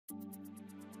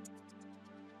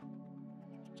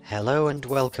Hello and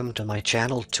welcome to my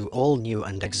channel to all new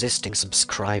and existing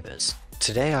subscribers.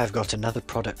 Today I've got another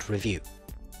product review.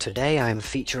 Today I'm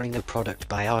featuring a product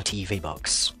by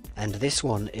RTVBox, and this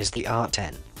one is the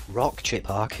R10 Rockchip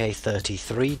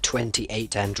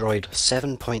RK3328 Android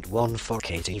 7.1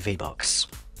 4K TV box.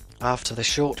 After the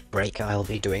short break I'll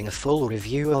be doing a full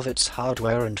review of its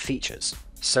hardware and features,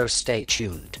 so stay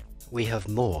tuned. We have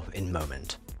more in a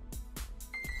moment.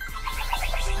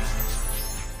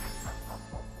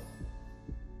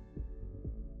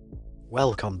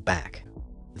 Welcome back.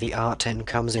 The R10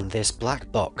 comes in this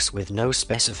black box with no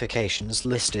specifications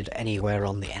listed anywhere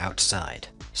on the outside,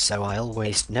 so I'll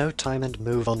waste no time and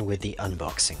move on with the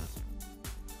unboxing.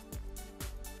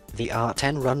 The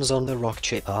R10 runs on the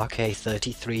Rockchip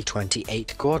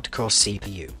RK3328 quad-core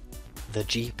CPU. The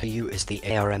GPU is the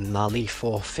ARM Mali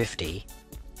 450.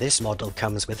 This model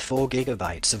comes with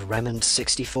 4GB of RAM and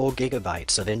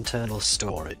 64GB of internal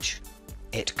storage.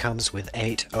 It comes with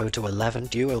 8.0 to 11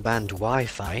 dual-band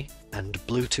Wi-Fi and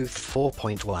Bluetooth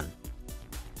 4.1.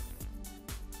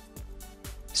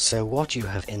 So what you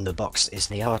have in the box is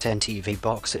the R10 TV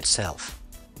box itself.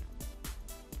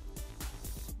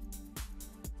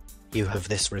 You have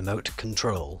this remote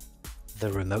control.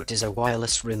 The remote is a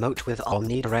wireless remote with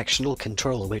omnidirectional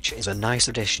control, which is a nice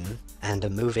addition, and a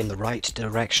move in the right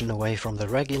direction away from the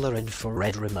regular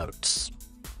infrared remotes.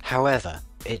 However,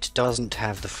 it doesn't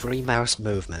have the free mouse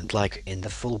movement like in the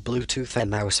full Bluetooth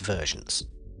mouse versions.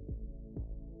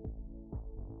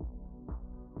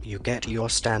 You get your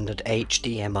standard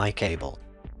HDMI cable,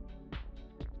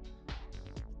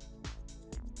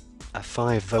 a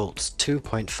 5 volts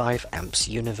 2.5 amps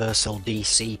universal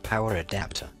DC power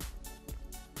adapter,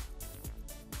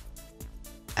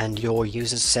 and your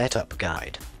user's setup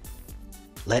guide.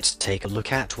 Let's take a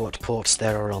look at what ports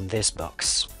there are on this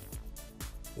box.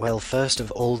 Well, first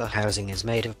of all, the housing is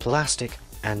made of plastic,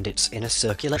 and it's in a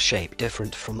circular shape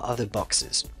different from other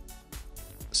boxes.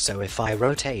 So if I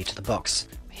rotate the box,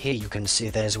 here you can see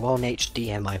there's one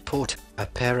HDMI port, a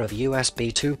pair of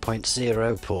USB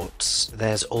 2.0 ports,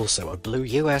 there's also a blue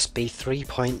USB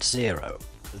 3.0,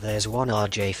 there's one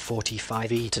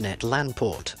RJ45 Ethernet LAN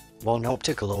port, one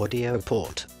optical audio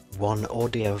port, one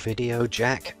audio video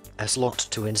jack, a slot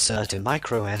to insert a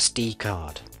micro SD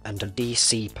card, and a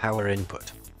DC power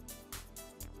input.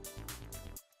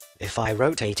 If I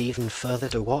rotate even further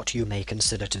to what you may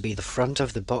consider to be the front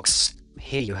of the box,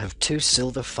 here you have two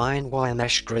silver fine wire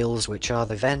mesh grills, which are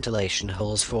the ventilation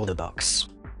holes for the box.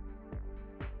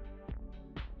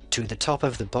 To the top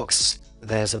of the box,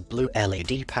 there's a blue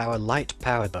LED power light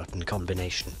power button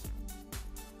combination.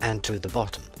 And to the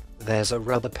bottom, there's a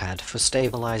rubber pad for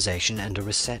stabilization and a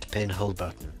reset pinhole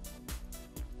button.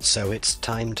 So it's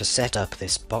time to set up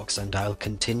this box, and I'll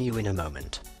continue in a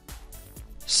moment.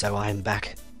 So I'm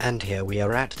back, and here we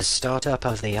are at the startup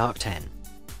of the R10.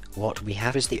 What we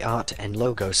have is the R10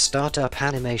 logo startup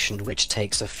animation, which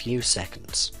takes a few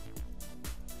seconds.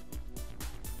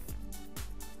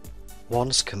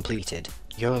 Once completed,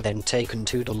 you're then taken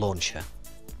to the launcher.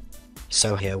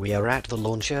 So here we are at the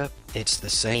launcher. It's the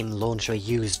same launcher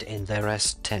used in their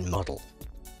S10 model.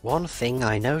 One thing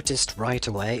I noticed right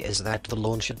away is that the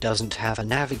launcher doesn't have a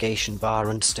navigation bar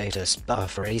and status bar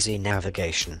for easy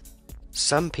navigation.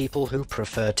 Some people who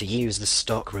prefer to use the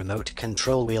stock remote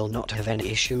control will not have any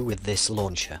issue with this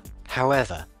launcher.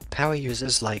 However, power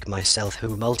users like myself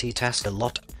who multitask a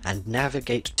lot and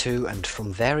navigate to and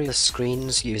from various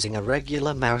screens using a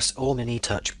regular mouse or mini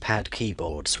touchpad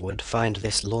keyboards would find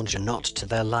this launcher not to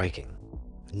their liking.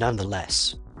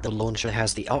 Nonetheless, the launcher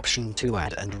has the option to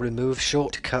add and remove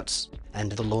shortcuts,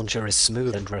 and the launcher is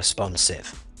smooth and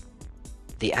responsive.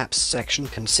 The apps section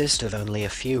consists of only a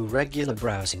few regular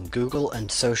browsing Google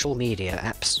and social media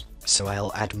apps, so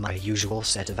I'll add my usual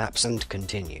set of apps and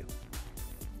continue.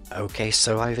 Okay,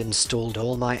 so I've installed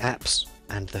all my apps,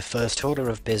 and the first order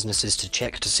of business is to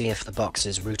check to see if the box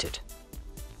is rooted.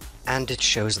 And it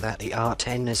shows that the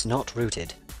R10 is not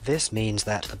rooted. This means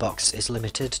that the box is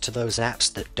limited to those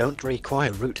apps that don't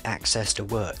require root access to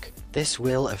work. This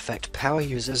will affect power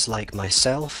users like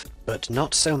myself, but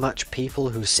not so much people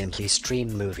who simply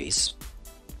stream movies.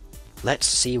 Let's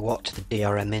see what the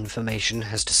DRM information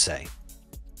has to say.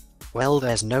 Well,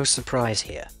 there's no surprise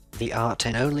here. The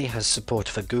R10 only has support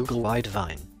for Google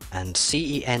Widevine and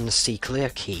CENC Clear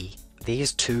Key.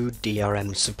 These two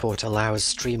DRM support allows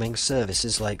streaming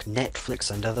services like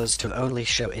Netflix and others to only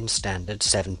show in standard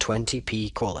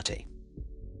 720p quality.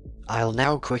 I'll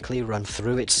now quickly run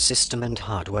through its system and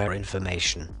hardware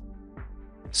information.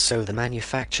 So the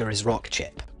manufacturer is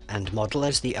Rockchip, and model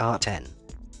is the R10.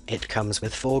 It comes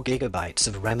with 4GB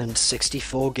of RAM and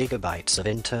 64GB of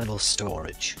internal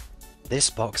storage. This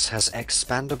box has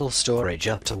expandable storage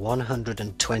up to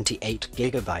 128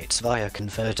 GB via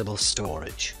convertible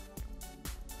storage.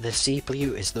 The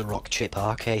CPU is the Rockchip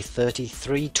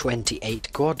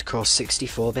RK3328 quad-core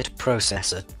 64-bit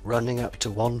processor, running up to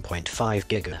 1.5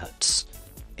 GHz.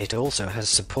 It also has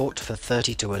support for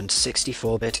 32 and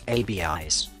 64-bit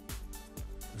ABIs.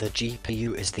 The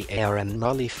GPU is the ARM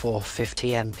Mali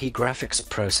 450MP graphics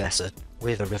processor,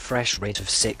 with a refresh rate of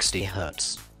 60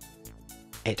 Hz.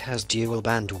 It has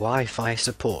dual-band Wi-Fi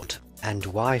support, and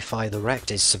Wi-Fi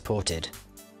Direct is supported.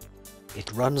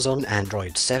 It runs on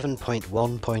Android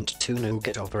 7.1.2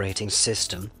 Nougat operating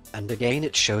system, and again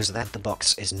it shows that the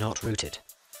box is not rooted.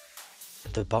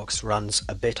 The box runs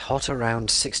a bit hot,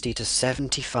 around 60 to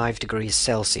 75 degrees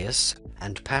Celsius,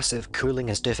 and passive cooling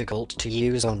is difficult to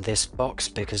use on this box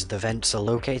because the vents are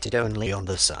located only on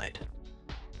the side.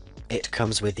 It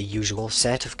comes with the usual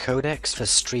set of codecs for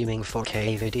streaming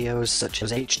 4K videos such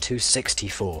as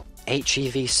H.264,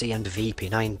 HEVC and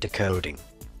VP9 decoding.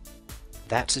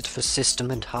 That's it for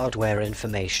system and hardware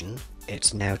information.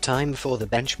 It's now time for the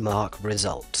benchmark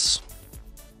results.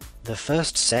 The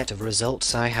first set of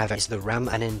results I have is the RAM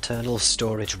and internal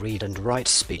storage read and write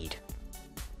speed.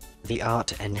 The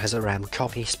R10 has a RAM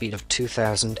copy speed of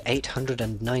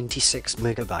 2896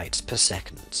 MB per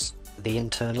second. The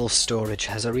internal storage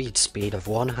has a read speed of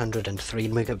 103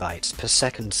 MB per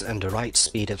second and a write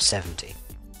speed of 70.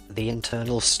 The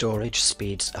internal storage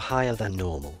speeds are higher than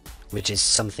normal, which is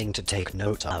something to take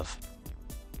note of.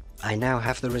 I now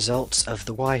have the results of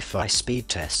the Wi-Fi speed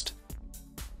test.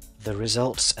 The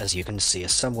results, as you can see, are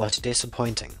somewhat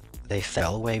disappointing. They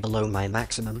fell way below my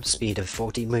maximum speed of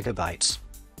 40 MB.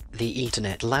 The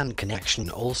Ethernet LAN connection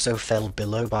also fell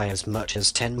below by as much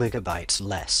as 10 MB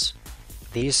less.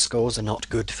 These scores are not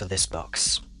good for this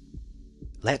box.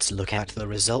 Let's look at the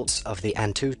results of the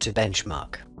Antutu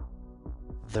benchmark.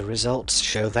 The results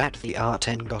show that the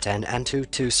R10 got an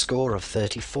Antutu score of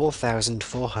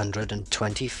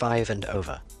 34,425 and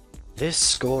over. This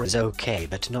score is okay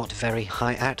but not very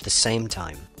high at the same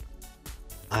time.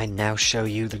 I now show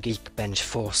you the Geekbench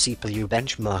 4 CPU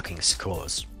benchmarking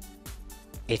scores.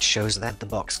 It shows that the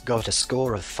box got a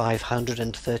score of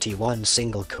 531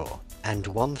 single-core, and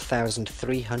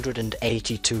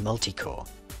 1382 multi-core.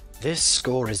 This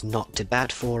score is not too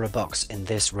bad for a box in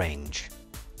this range.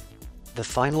 The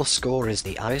final score is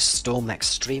the Ice Storm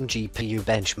Extreme GPU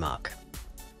benchmark.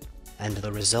 And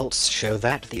the results show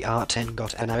that the R10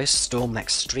 got an Ice Storm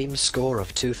Extreme score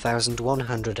of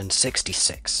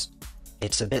 2166.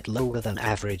 It's a bit lower than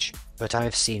average, but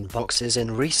I've seen boxes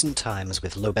in recent times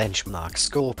with low benchmark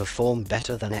score perform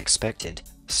better than expected.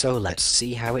 So let's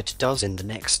see how it does in the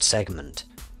next segment.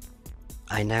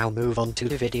 I now move on to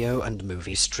the video and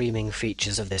movie streaming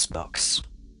features of this box.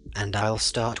 And I'll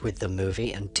start with the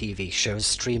movie and TV shows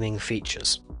streaming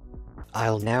features.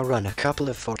 I'll now run a couple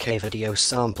of 4K video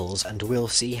samples and we'll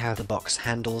see how the box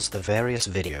handles the various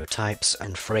video types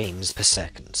and frames per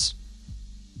second.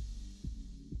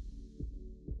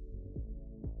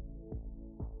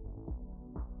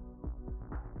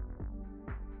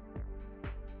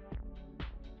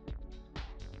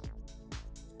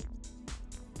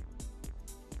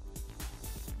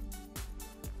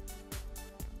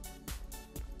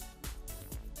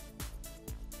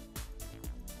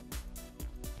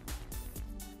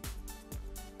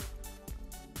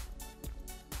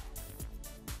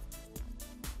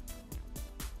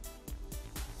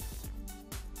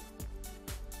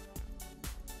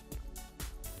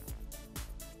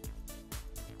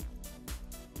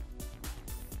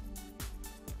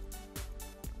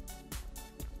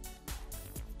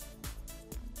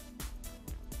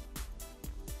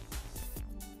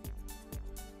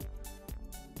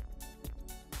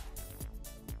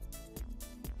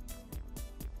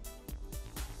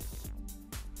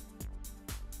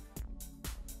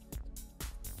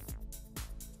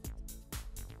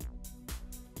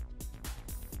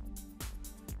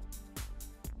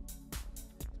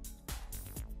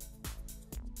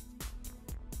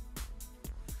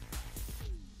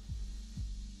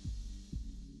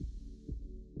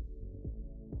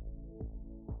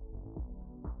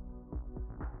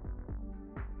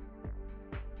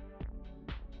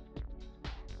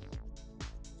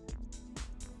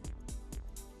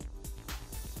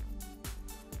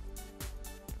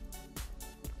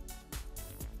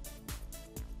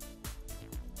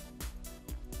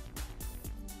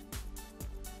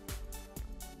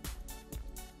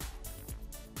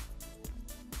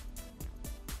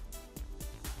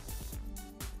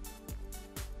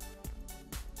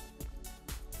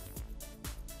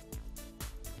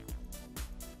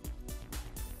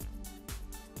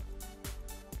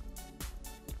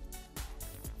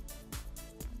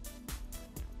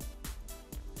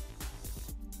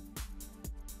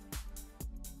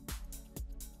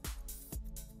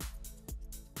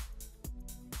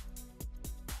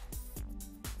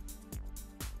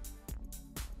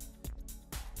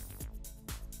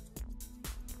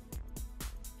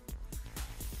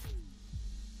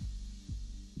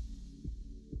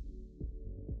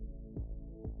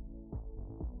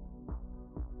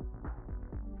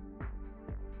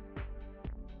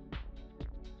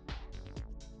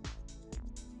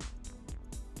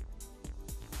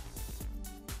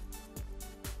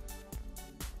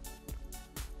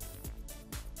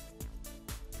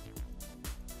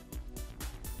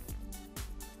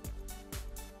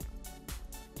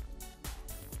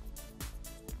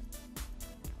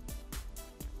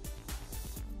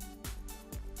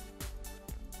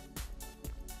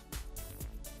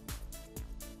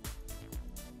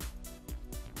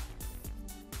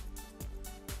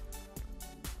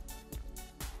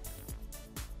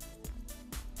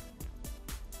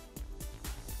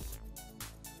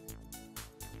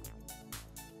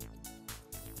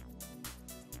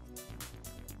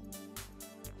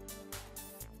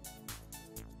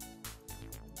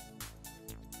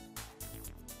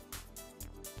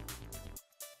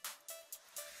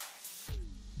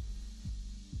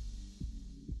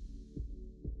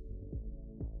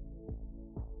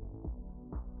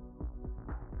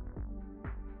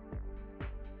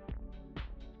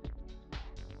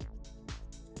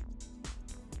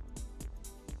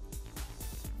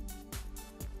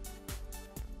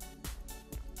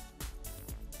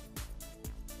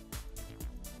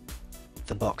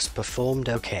 the box performed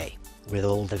okay, with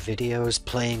all the videos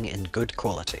playing in good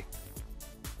quality.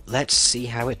 Let's see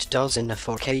how it does in a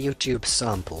 4K YouTube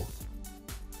sample.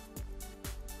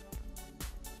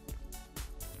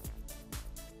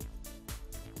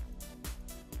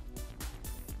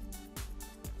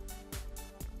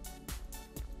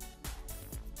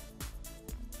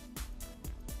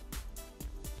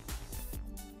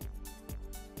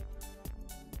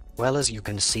 Well, as you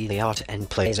can see, the R10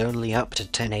 plays only up to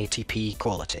 1080p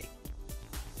quality.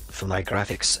 For my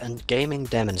graphics and gaming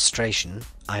demonstration,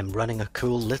 I'm running a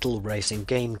cool little racing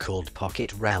game called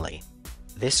Pocket Rally.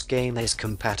 This game is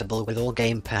compatible with all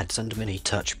gamepads and mini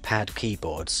touchpad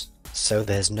keyboards, so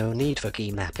there's no need for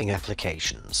key mapping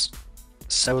applications.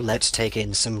 So let's take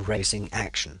in some racing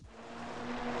action.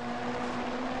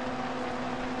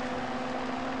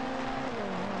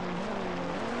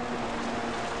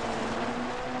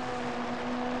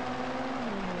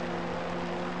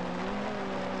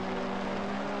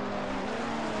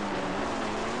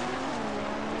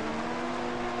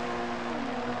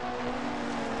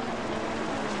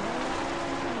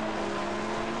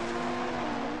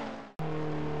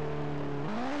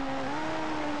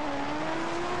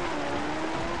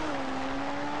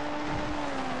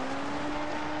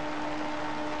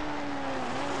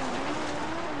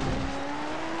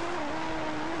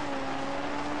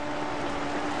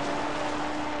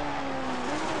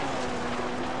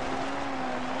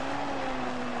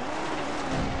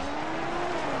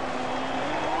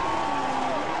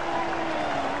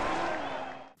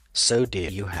 So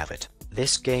there you have it.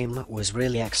 This game was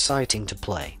really exciting to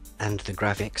play, and the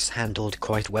graphics handled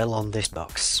quite well on this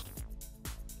box.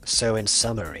 So in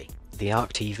summary, the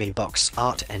RTV Box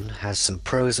R10 has some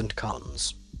pros and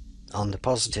cons. On the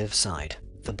positive side,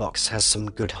 the box has some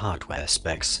good hardware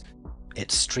specs. It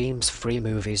streams free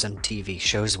movies and TV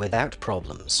shows without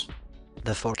problems.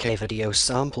 The 4K video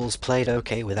samples played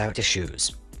okay without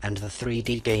issues, and the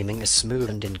 3D gaming is smooth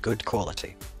and in good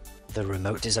quality. The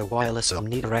remote is a wireless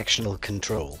omnidirectional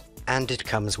control, and it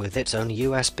comes with its own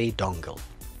USB dongle.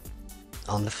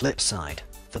 On the flip side,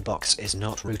 the box is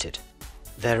not rooted.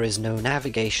 There is no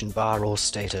navigation bar or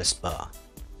status bar.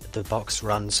 The box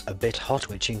runs a bit hot,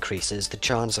 which increases the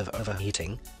chance of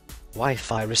overheating.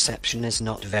 Wi-Fi reception is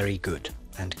not very good,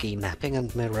 and key mapping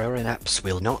and mirroring apps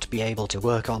will not be able to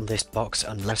work on this box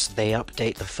unless they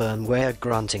update the firmware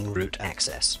granting root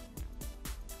access.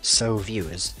 So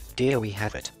viewers, there we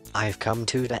have it. I've come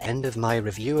to the end of my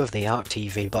review of the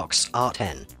RTV Box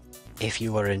R10. If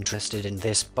you are interested in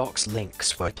this box,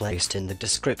 links were placed in the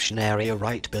description area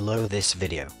right below this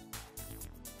video.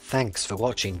 Thanks for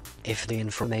watching. If the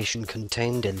information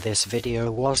contained in this video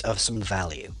was of some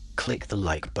value, click the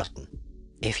like button.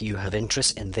 If you have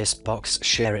interest in this box,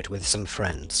 share it with some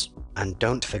friends. And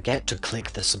don't forget to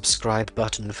click the subscribe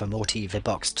button for more TV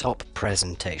Box top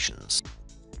presentations.